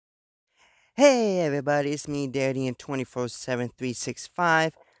Hey everybody, it's me, Daddy, and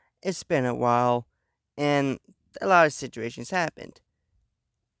 24/7/365. It's been a while, and a lot of situations happened.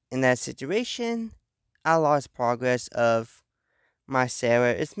 In that situation, I lost progress of my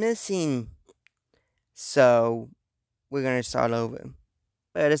Sarah is missing. So, we're gonna start over.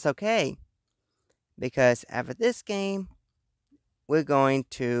 But it's okay, because after this game, we're going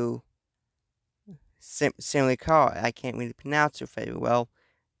to Simulacra. I can't really pronounce it very well.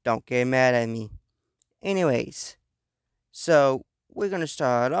 Don't get mad at me. Anyways, so we're gonna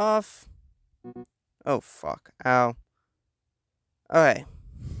start off. Oh, fuck. Ow. Alright.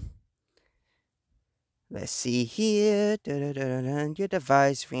 Let's see here. Your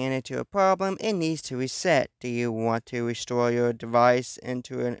device ran into a problem. It needs to reset. Do you want to restore your device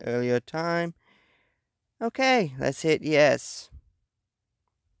into an earlier time? Okay, let's hit yes.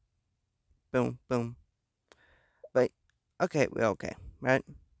 Boom, boom. But, okay, we're okay, right?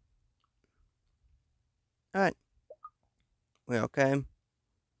 Alright, we're okay.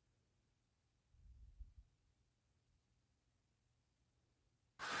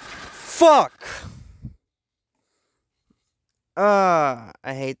 Fuck! I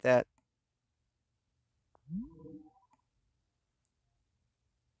hate that.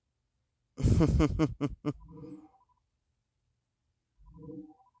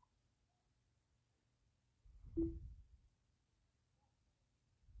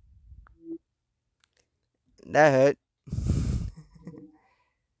 That hurt.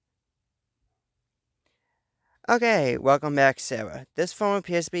 Okay, welcome back, Sarah. This phone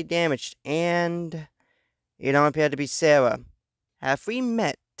appears to be damaged, and you don't appear to be Sarah. Have we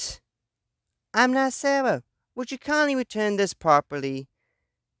met? I'm not Sarah. Would you kindly return this properly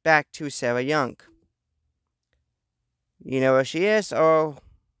back to Sarah Young? You know where she is, or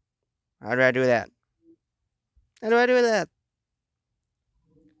how do I do that? How do I do that?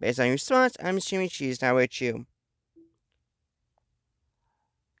 Based on your response, I'm assuming she's not with you.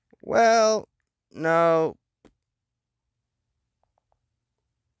 Well, no.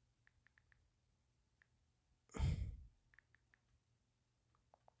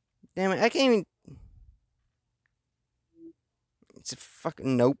 Damn it, I can't even. It's a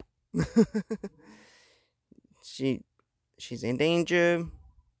fucking nope. she, she's in danger.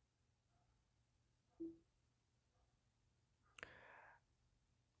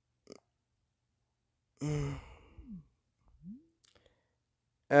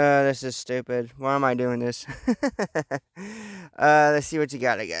 This is stupid. Why am I doing this? Let's see what you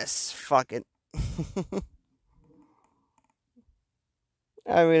got, I guess. Fuck it.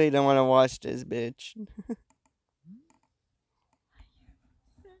 I really don't want to watch this, bitch.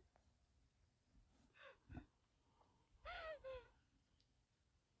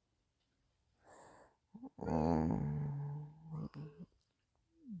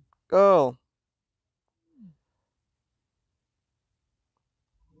 Go.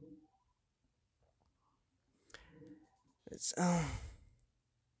 It's,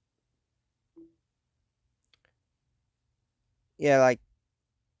 yeah, like,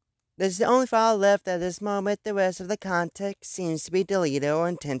 this is the only file left at this moment. The rest of the context seems to be deleted or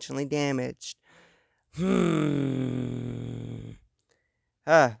intentionally damaged. Hmm.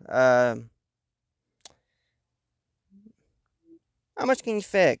 Huh, how much can you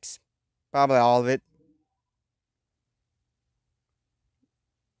fix? Probably all of it.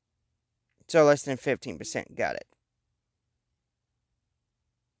 So less than 15%. Got it.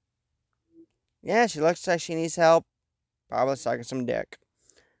 Yeah, she looks like she needs help. Probably sucking some dick.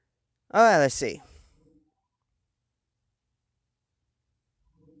 Alright, let's see.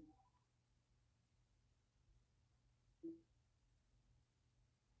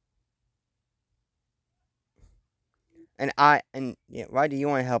 And yeah, why do you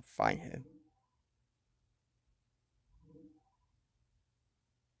want to help find her?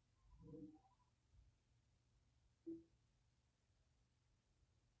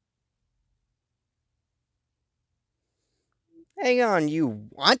 Hang on, you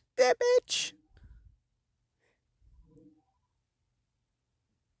want that bitch?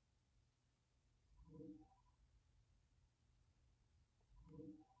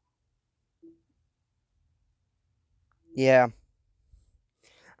 Yeah,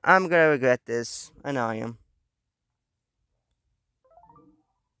 I'm gonna regret this. I know I am.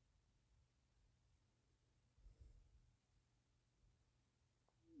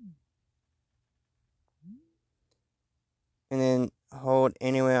 And then hold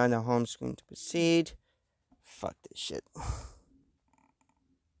anywhere on the home screen to proceed. Fuck this shit.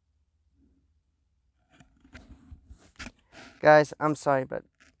 Guys, I'm sorry, but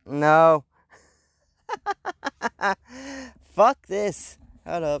no. Fuck this.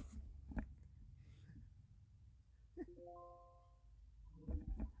 Hold up.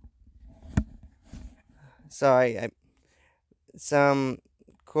 Sorry, some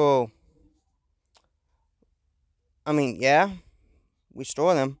cool. I mean, yeah, we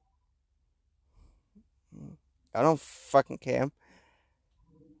store them. I don't fucking care.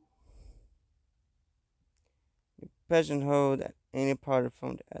 Present hold at any part of the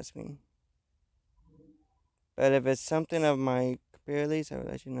phone to ask me. But if it's something of my abilities, I will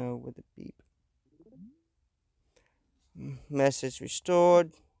let you know with the beep. Message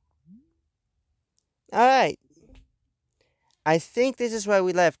restored. Alright. I think this is where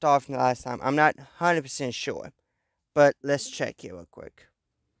we left off from the last time. I'm not 100% sure. But let's check here real quick.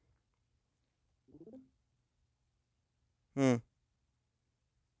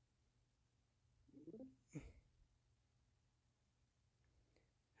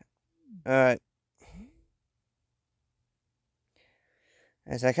 Alright.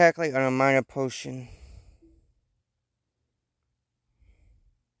 As I calculate on a minor potion.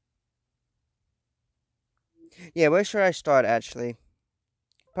 Yeah, where should I start actually?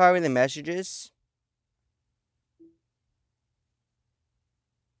 Probably the messages.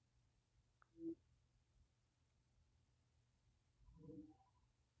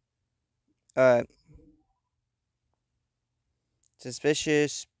 Uh,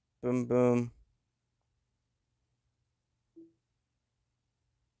 Suspicious. Boom, boom.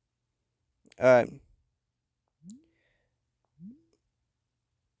 Alright.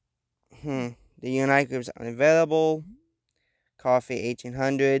 The Unite group is unavailable. Coffee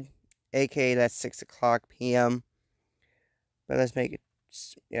 1800. AK, that's 6 o'clock p.m. But let's make it.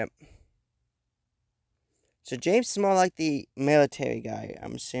 Yep. So James is more like the military guy,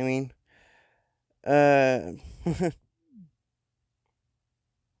 I'm assuming.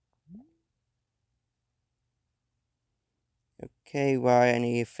 Okay, why I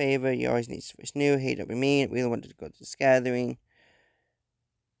need a favor. You always need switch new. Hate over me. We don't want to go to this gathering.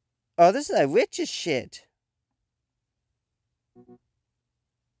 Oh, this is like rich as shit.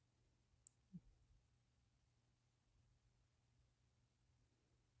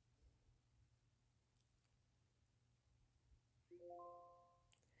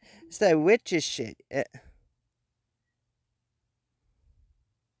 It's that rich as shit.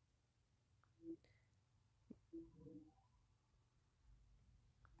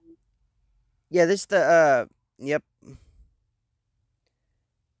 Yeah, this is the, yep.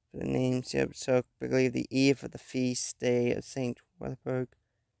 The names, yep. So, I believe the eve of the feast day of St. Welp.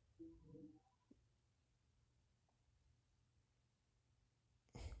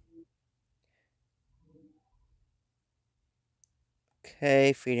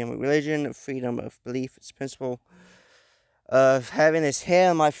 Okay, freedom of religion, freedom of belief, it's principle of having his hair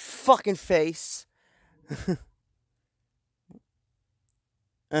on my fucking face.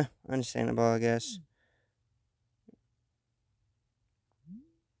 Understandable, I guess.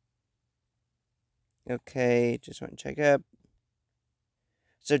 Okay, just want to check up.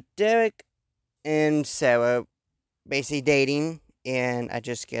 So Derek and Sarah basically dating, and I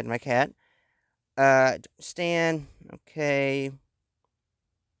just scared my cat. Stan, okay.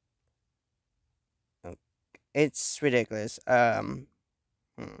 It's ridiculous.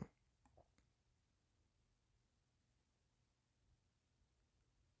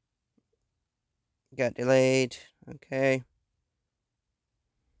 Got delayed. Okay.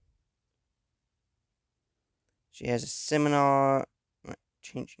 She has a seminar.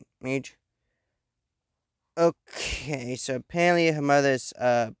 Changing major. Okay, so apparently her mother's,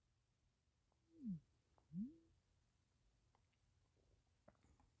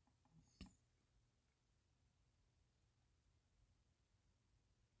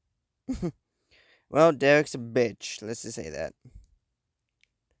 well, Derek's a bitch. Let's just say that.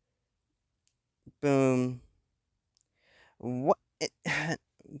 Boom. What?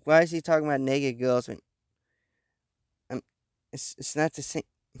 Why is he talking about naked girls when it's not the same?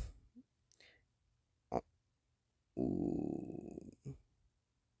 Oh, ooh.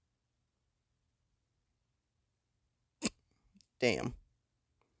 Damn.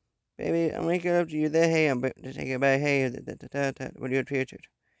 Baby, I'm waking up to you there. Hey, I'm to take it back. Hey, what are you future?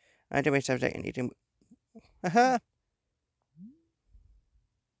 I have to wait something. I need to. Haha.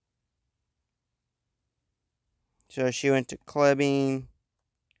 So she went to clubbing.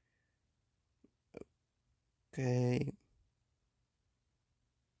 Okay.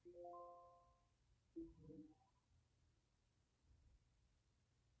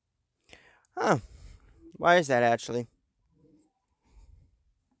 Huh. Why is that actually?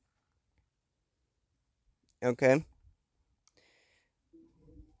 Okay.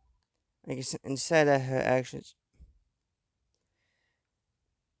 I guess instead of her actions.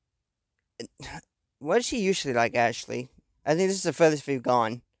 What is she usually like, Ashley? I think this is the furthest we've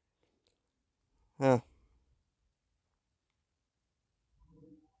gone. Huh.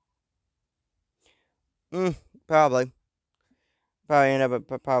 Mm, probably. Probably another,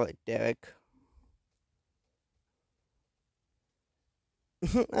 probably Derek.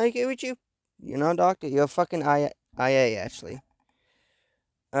 I agree with you. You're not a doctor. You're a fucking IA, actually.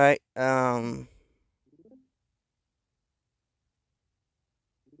 Alright,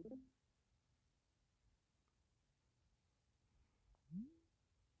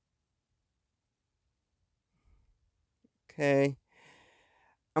 okay.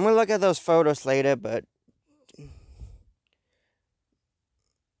 I'm gonna look at those photos later, but.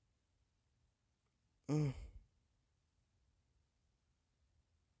 Mm.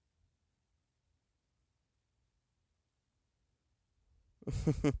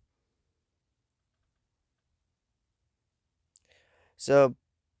 So,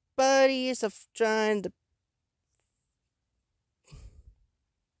 Buddy is trying to.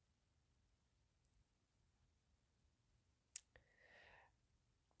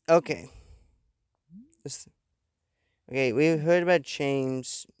 Okay. Let's, okay, we heard about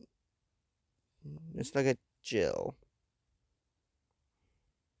James. Let's look at Jill.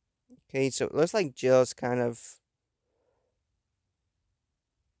 Okay, so it looks like Jill's kind of.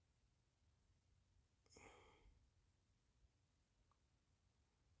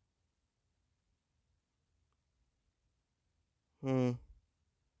 Hmm.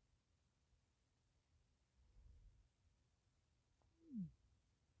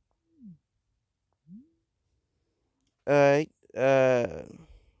 Uh, uh,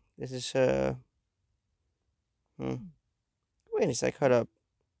 this is, hmm. Wait a sec, hold up.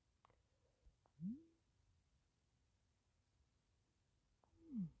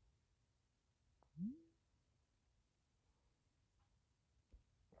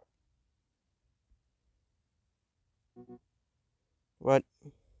 What?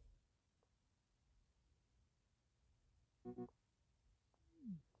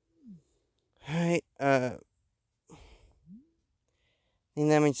 Alright, I think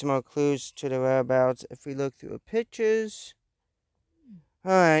that means some more clues to the whereabouts if we look through the pictures.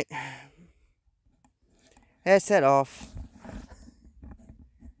 Alright. Headset off.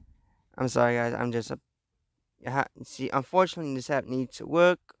 I'm sorry, guys. I'm just a. See, unfortunately, this app needs to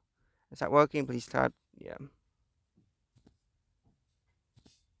work. Is that working? Please type. Yeah.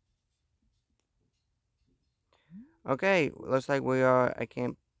 Okay. Looks like we are. I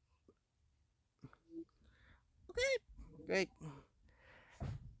can't. Okay. Great.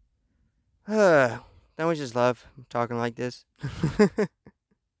 Don't we just love talking like this?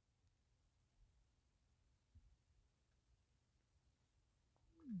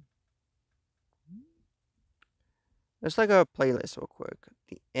 Let's look at our playlist real quick.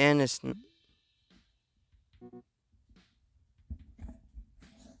 The N is.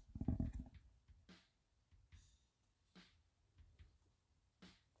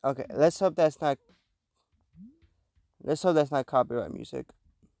 Okay. Let's hope that's not. Let's hope that's not copyright music.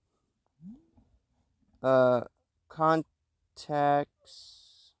 Uh, Contacts.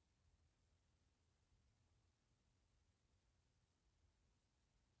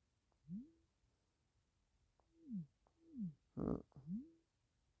 Hmm.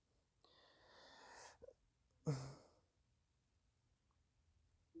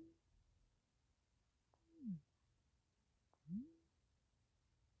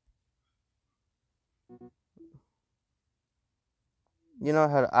 You know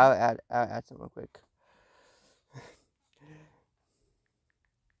how to, I'll add some real quick.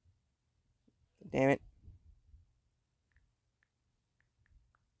 Damn it.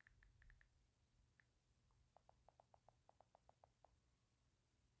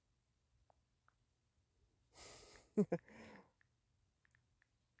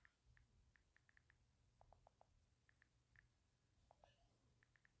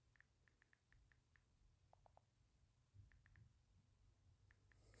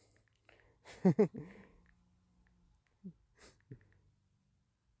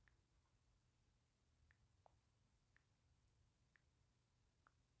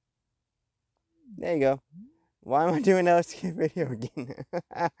 There you go. Why am I doing that skip video again?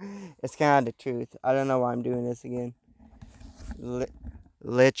 It's kind of the truth. I don't know why I'm doing this again. Li-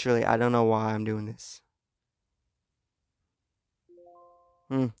 Literally, I don't know why I'm doing this.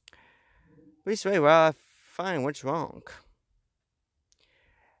 Hmm. Please wait while I find what's wrong.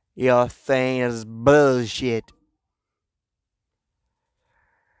 Your thing is bullshit.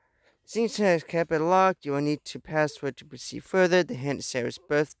 Seems to have kept it locked. You will need to password to proceed further. The hint is Sarah's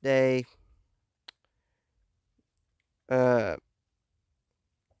birthday. Uh,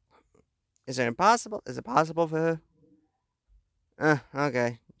 is it impossible? Is it possible for her?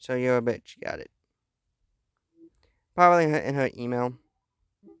 Okay. So you're a bitch. Got it. Probably in her email.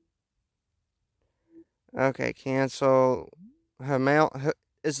 Okay, cancel. Her mail.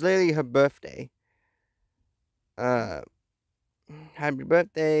 It's literally her birthday. Uh, happy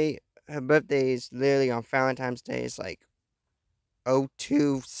birthday. Her birthday is literally on Valentine's Day. It's like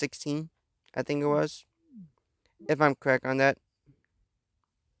 02/16, I think it was. If I'm correct on that.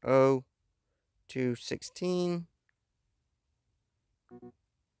 02/16.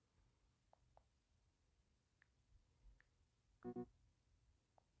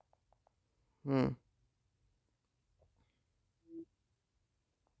 Hmm.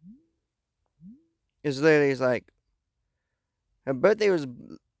 It's like her birthday was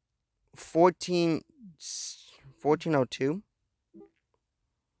 14 1402.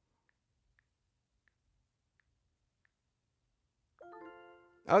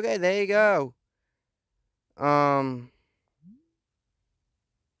 Okay, there you go. Um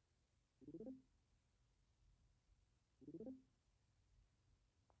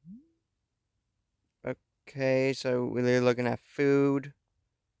okay, so we're looking at food.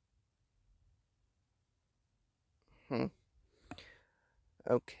 Hmm.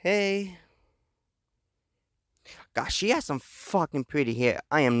 Okay. Gosh, she has some fucking pretty hair.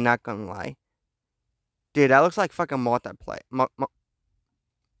 I am not gonna lie. Dude, that looks like fucking Markiplier.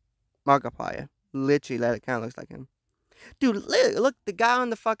 Literally, that kind of looks like him. Dude, look, the guy on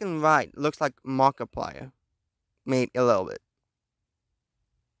the fucking right looks like Markiplier. Maybe a little bit.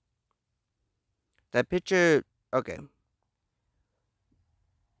 That picture, okay.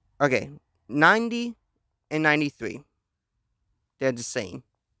 Okay. 90 and 93. They're the same.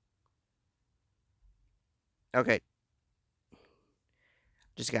 Okay.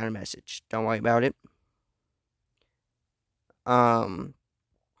 Just got a message. Don't worry about it. Um,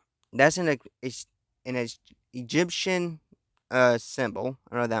 that's it's an Egyptian symbol.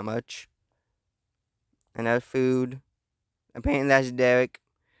 I know that much. Another food. Apparently that's Derek.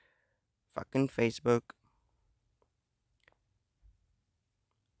 Fucking Facebook.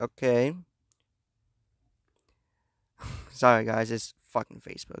 Okay. Sorry guys, it's fucking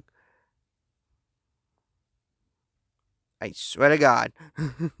Facebook. I swear to God.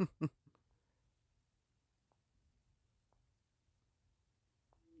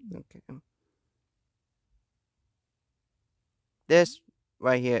 Okay. This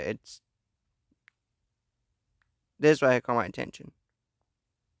right here, it's this right here caught my attention.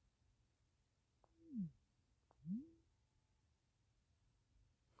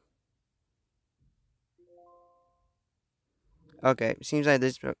 Okay, seems like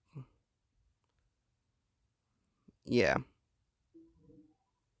this. Yeah.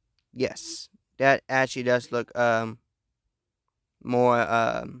 Yes. That actually does look more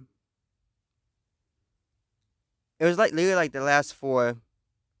it was like literally like the last four.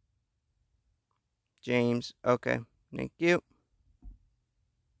 James. Okay. Thank you.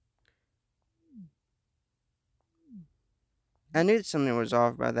 I knew something was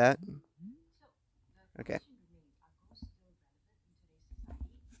off by that. Okay.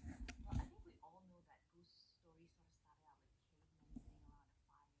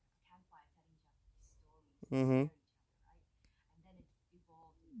 Mm-hmm.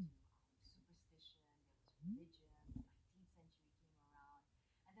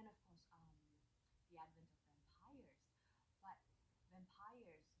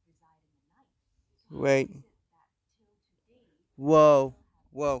 Wait. Whoa.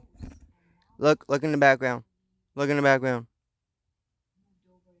 Whoa. Look in the background. Look in the background.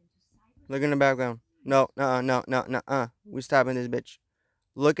 Look in the background. No, no. We stopping this bitch.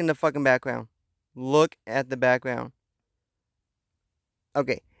 Look in the fucking background. Look at the background.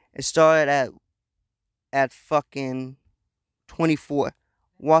 Okay. It started at fucking 24.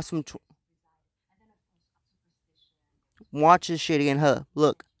 Watch some. Watch this shit again. Her.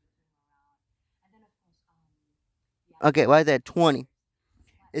 Look. Okay, right there. 20.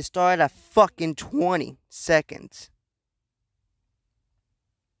 It started at fucking 20 seconds.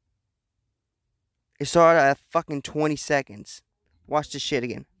 It started at fucking 20 seconds. Watch this shit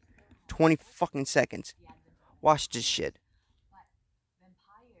again. 20 fucking seconds. Watch this shit.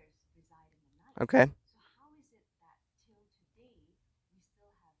 Okay.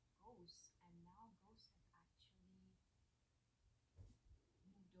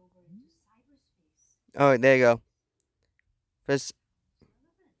 Oh, there you go. First,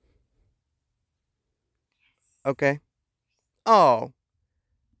 okay. Oh,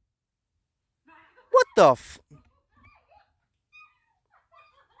 what the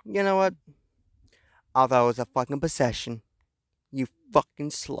You know what? I thought it was a fucking possession. You fucking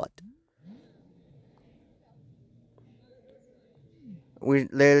slut. We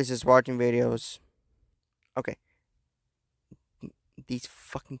literally just watching videos. Okay. These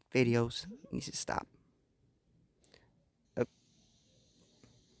fucking videos need to stop.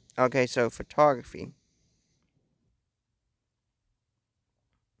 Okay, so photography.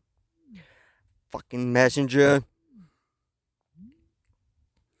 Fucking messenger.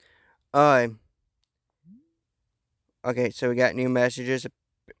 Uh, okay, so we got new messages.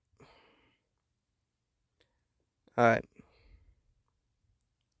 Alright.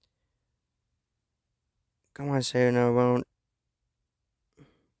 Come on, Sarah, no, won't.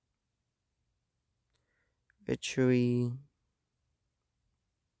 Victory.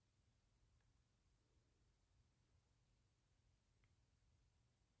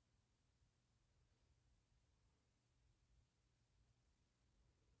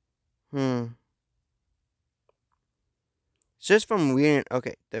 Hmm. It's just from reading.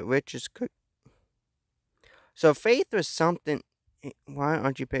 Okay, the richest cook. So faith was something. Why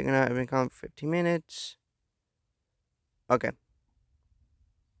aren't you picking up every comment for 15 minutes? Okay,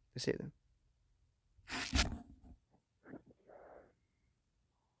 let's see then.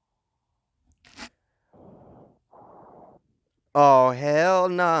 Oh, hell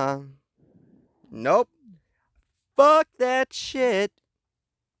nah. Nope. Fuck that shit.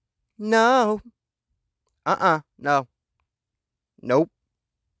 No. No. Nope.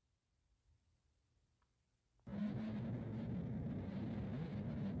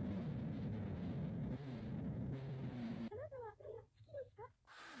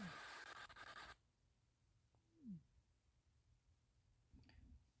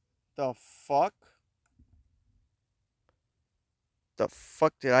 The fuck? The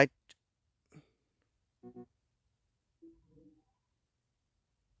fuck did I.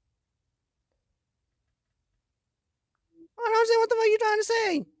 I don't understand what the fuck you trying to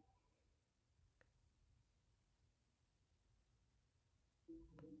say.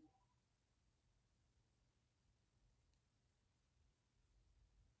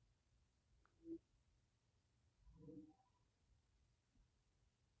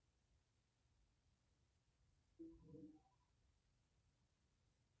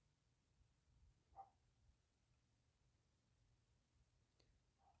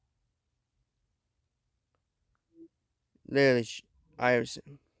 Literally,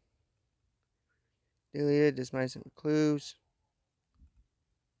 Iverson. Deleted. This might some clues.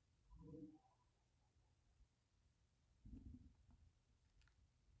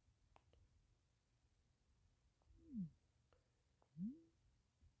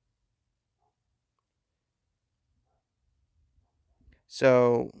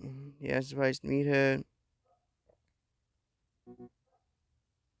 So, yeah, supposed to meet her.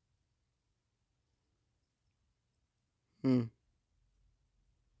 Hmm.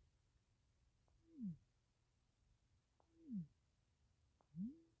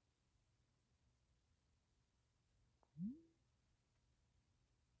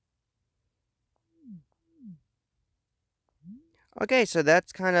 Okay, so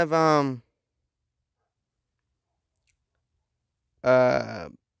that's kind of uh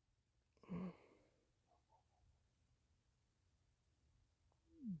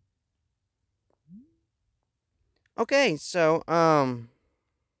okay, so I'm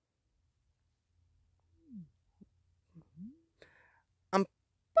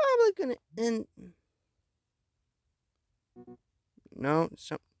probably gonna end. No,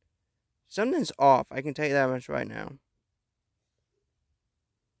 something's off. I can tell you that much right now.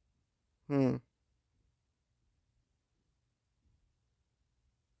 Hmm.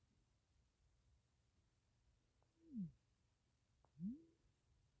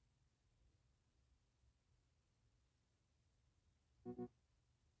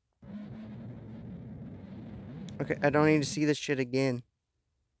 Okay, I don't need to see this shit again.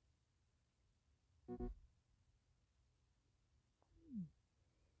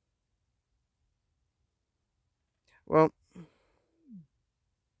 Well,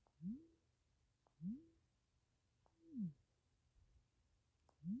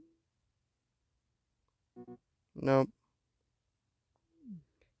 nope,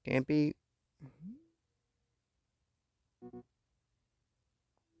 can't be.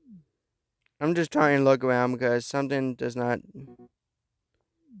 I'm just trying to look around because something does not.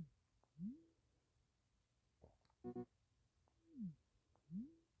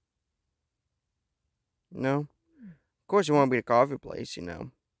 No, of course it won't be the coffee place, you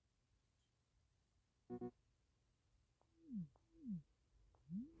know.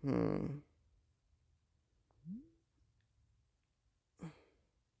 Hmm.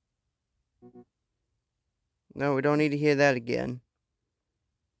 No, we don't need to hear that again.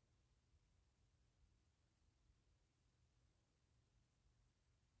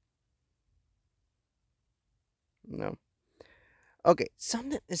 No. Okay,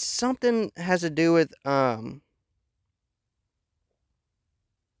 something has to do with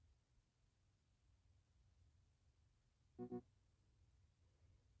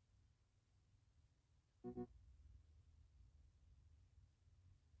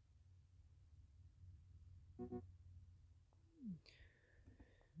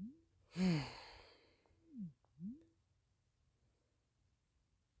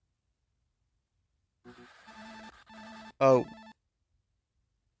Oh,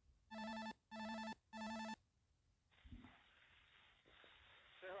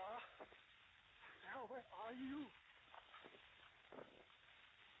 Sarah? Sarah, where are you?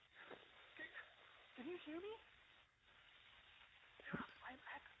 Can you hear me? Sarah, I'm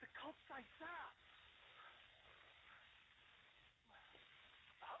at the cult site, Sarah.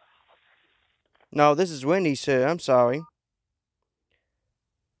 no, this is Wendy, sir. I'm sorry.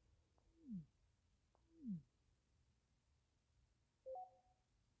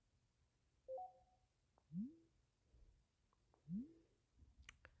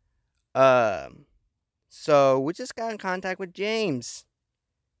 Um, so we just got in contact with James.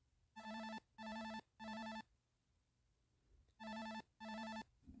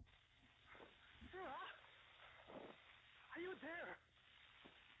 Sarah? Are you there?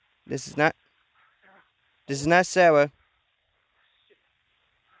 This is not. Sarah, This is not Sarah.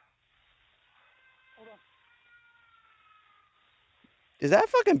 hold on. Is that a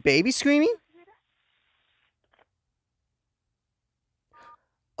fucking baby screaming? You hear that?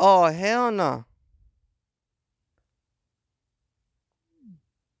 Oh hell no.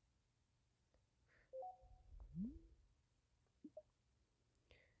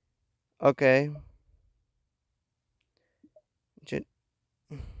 Okay.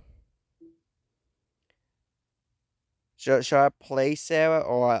 Should, should I play Sarah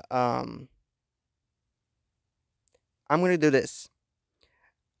or I'm gonna do this.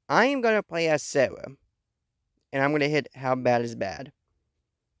 I am gonna play as Sarah, and I'm gonna hit how bad is bad.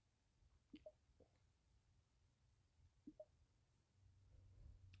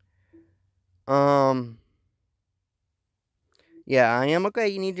 Um, yeah, I am okay.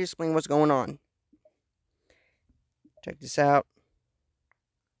 You need to explain what's going on. Check this out.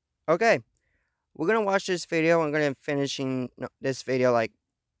 Okay, we're gonna watch this video. I'm gonna finishing this video like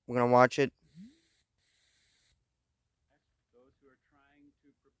we're gonna watch it. Those who are trying to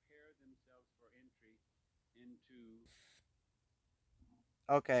prepare themselves for entry into.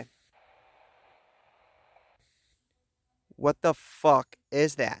 Okay. What the fuck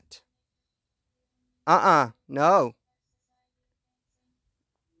is that? No.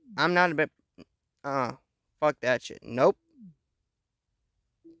 I'm not a bit. Fuck that shit. Nope.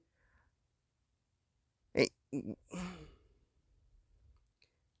 Hey,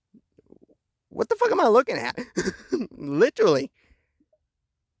 what the fuck am I looking at? Literally.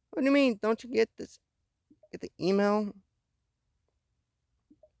 What do you mean? Don't you get this? Get the email?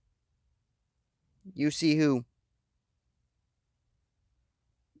 You see who?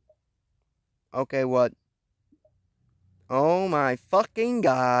 Okay, what? Oh my fucking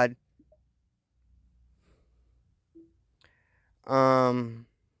god. Um,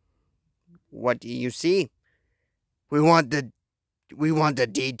 what do you see? We want the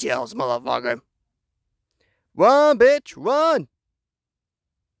details, motherfucker. Run, bitch, run.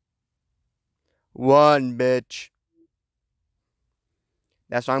 Run, bitch.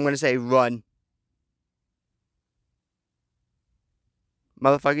 That's what I'm gonna say, run.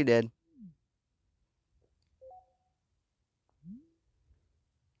 Motherfucker dead.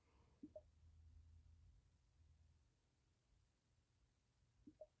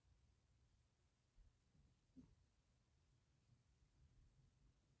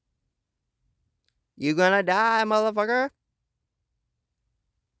 You gonna die, motherfucker.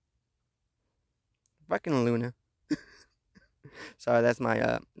 Fucking Luna. Sorry, that's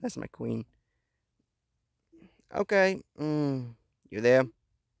my queen. Okay. You there?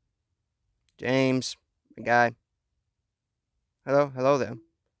 James, my guy. Hello there.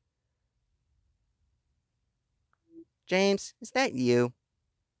 James, is that you?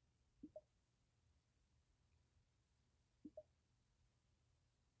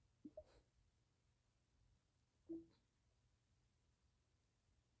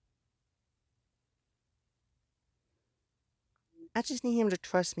 I just need him to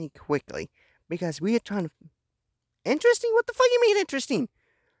trust me quickly. Because we are trying to. Interesting? What the fuck you mean interesting?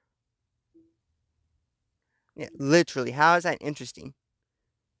 Yeah, literally. How is that interesting?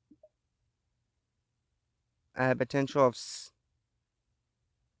 Potential of.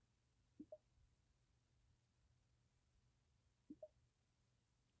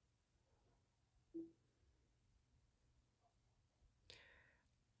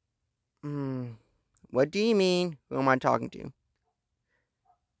 What do you mean? Who am I talking to?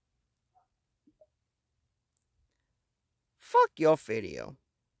 Fuck your video.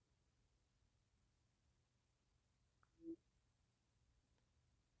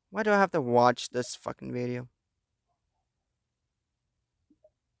 Why do I have to watch this fucking video?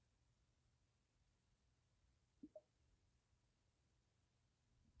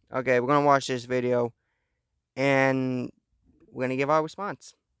 Okay, we're gonna watch this video and we're gonna give our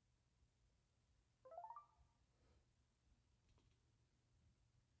response.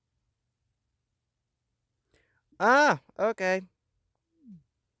 Ah, okay.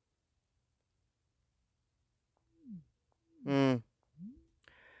 Hmm.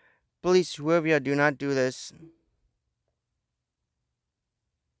 Please, whoever you are, do not do this.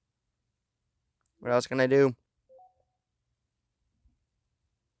 What else can I do?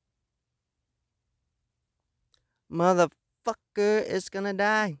 Motherfucker is gonna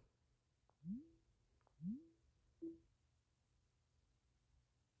die.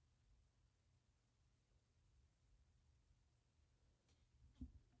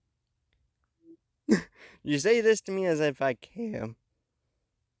 You say this to me as if I care.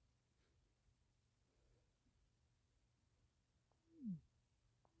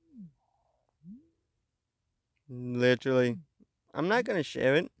 Literally. I'm not gonna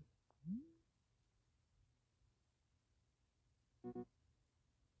share it.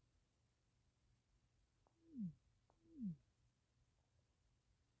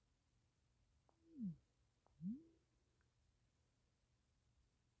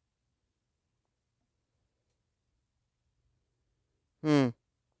 Hmm.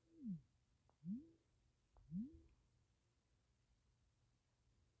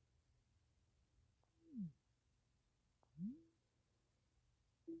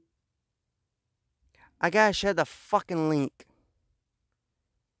 I gotta share the fucking link.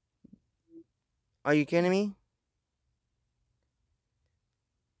 Are you kidding me?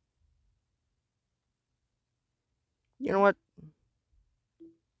 You know what?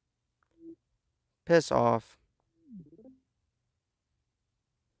 Piss off.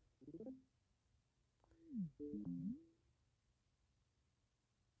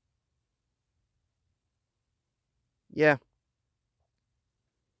 Yeah.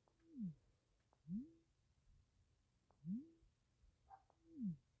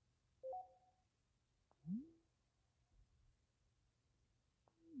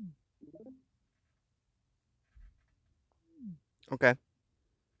 Okay.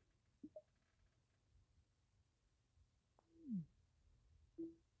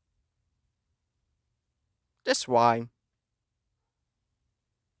 Just why?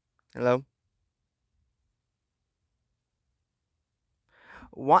 Hello?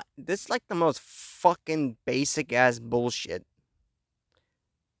 What? This is like the most fucking basic ass bullshit.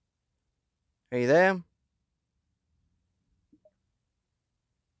 Are you there?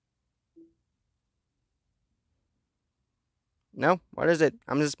 No? What is it?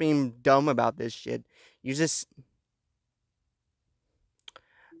 I'm just being dumb about this shit. You just.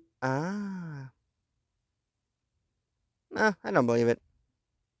 Ah. Nah, I don't believe it.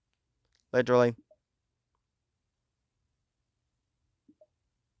 Literally.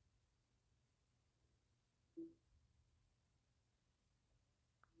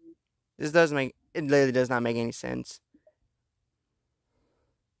 This doesn't make. It literally does not make any sense.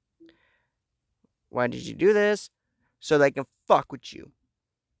 Why did you do this? So they can fuck with you.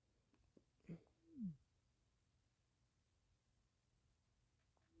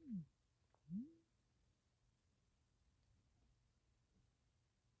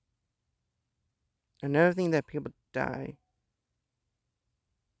 Another thing that people die.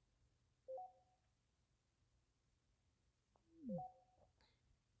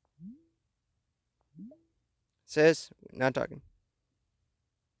 Sis, not talking.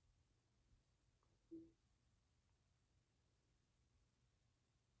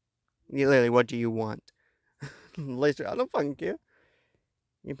 Literally, what do you want? Later, I don't fucking care.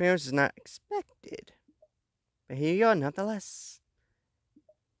 Your parents is not expected. But here you are, nonetheless.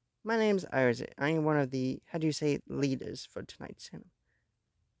 My name's Iris. I am one of the, how do you say, leaders for tonight's cinema.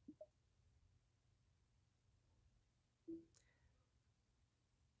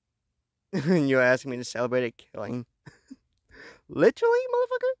 You're asking me to celebrate a killing. Literally,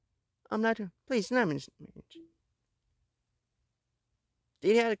 motherfucker? I'm not. Please, not minute.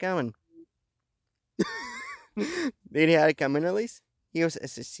 Did he have it coming? Did he have it coming at least? He was a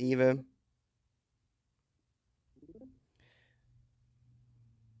deceiver.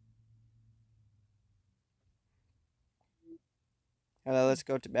 Hello, let's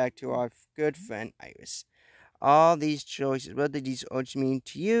go back to our good friend Iris. All these choices, what did these choices mean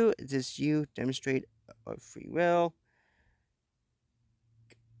to you? Is this you demonstrate a free will?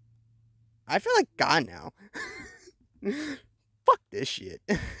 I feel like God now. Fuck this shit.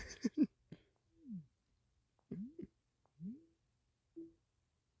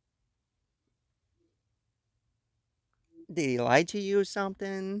 Did he lie to you or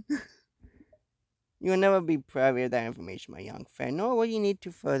something? You will never be privy of that information, my young friend, nor will you need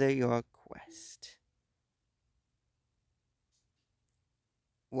to further your quest.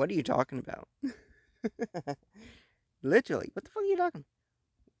 What are you talking about? Literally, what the fuck are you talking?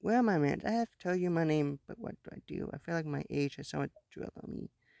 Well, my man, I have to tell you my name, but what do I do? I feel like my age has so much drill on me.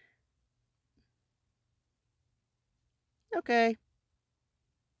 Okay.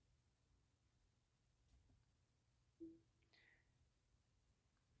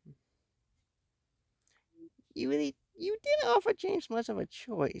 You didn't offer James much of a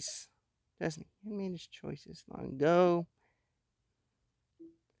choice, doesn't he? He made his choices long ago.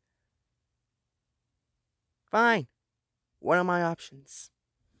 Fine. What are my options?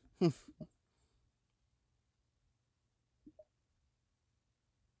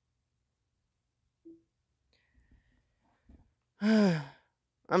 I'm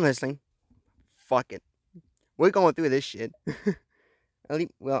listening. Fuck it. We're going through this shit.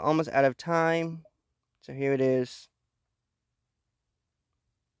 We're almost out of time. So here it is.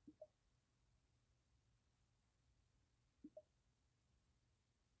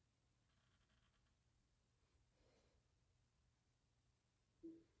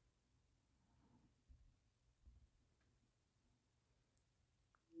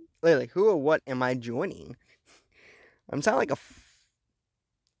 Literally, who or what am I joining? I'm sounding like a.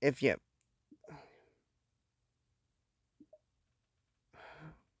 If you.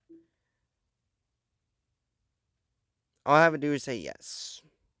 All I have to do is say yes.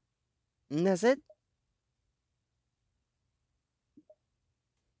 And that's it.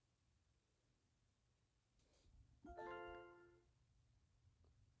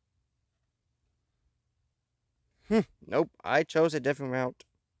 Nope, I chose a different route.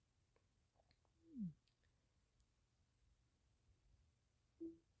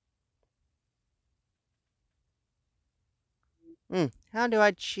 How do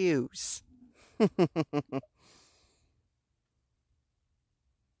I choose?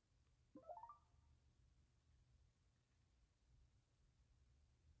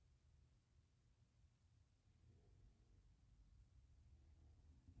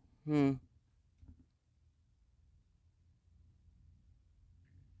 hmm.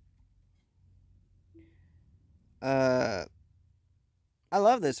 Uh, I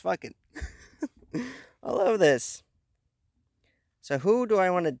love this. Fuck it. I love this. So who do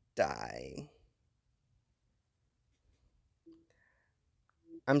I want to die?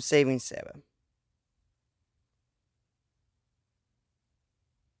 I'm saving Sarah.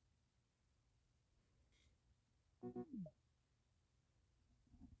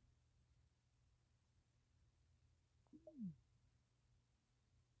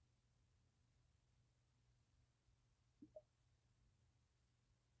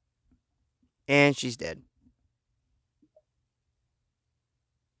 And she's dead.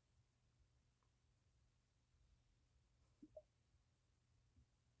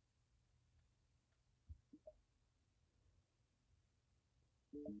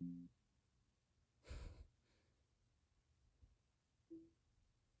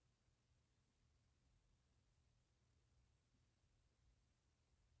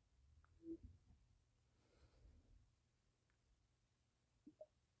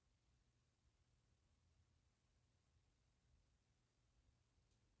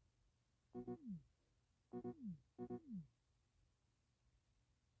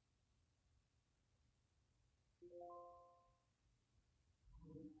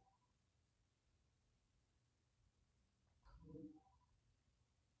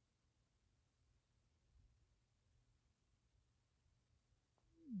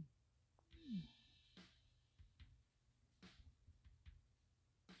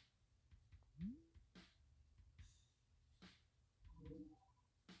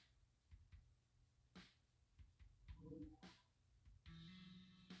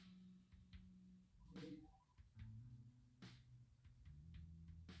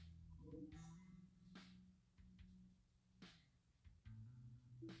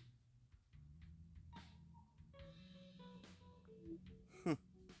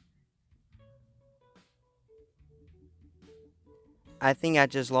 I think I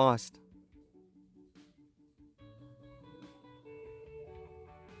just lost.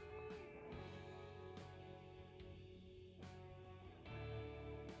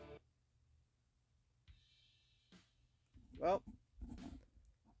 Well,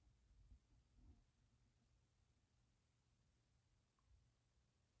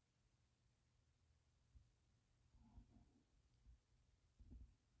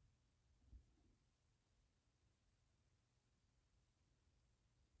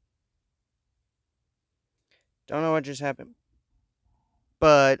 Don't know what just happened.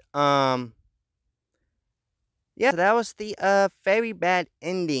 But yeah, so that was the very bad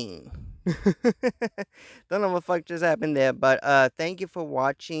ending. Don't know what fuck just happened there, but thank you for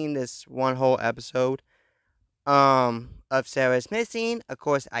watching this one whole episode of Sarah's Missing. Of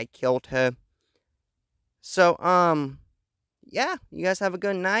course I killed her. So yeah, you guys have a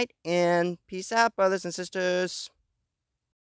good night and peace out, brothers and sisters.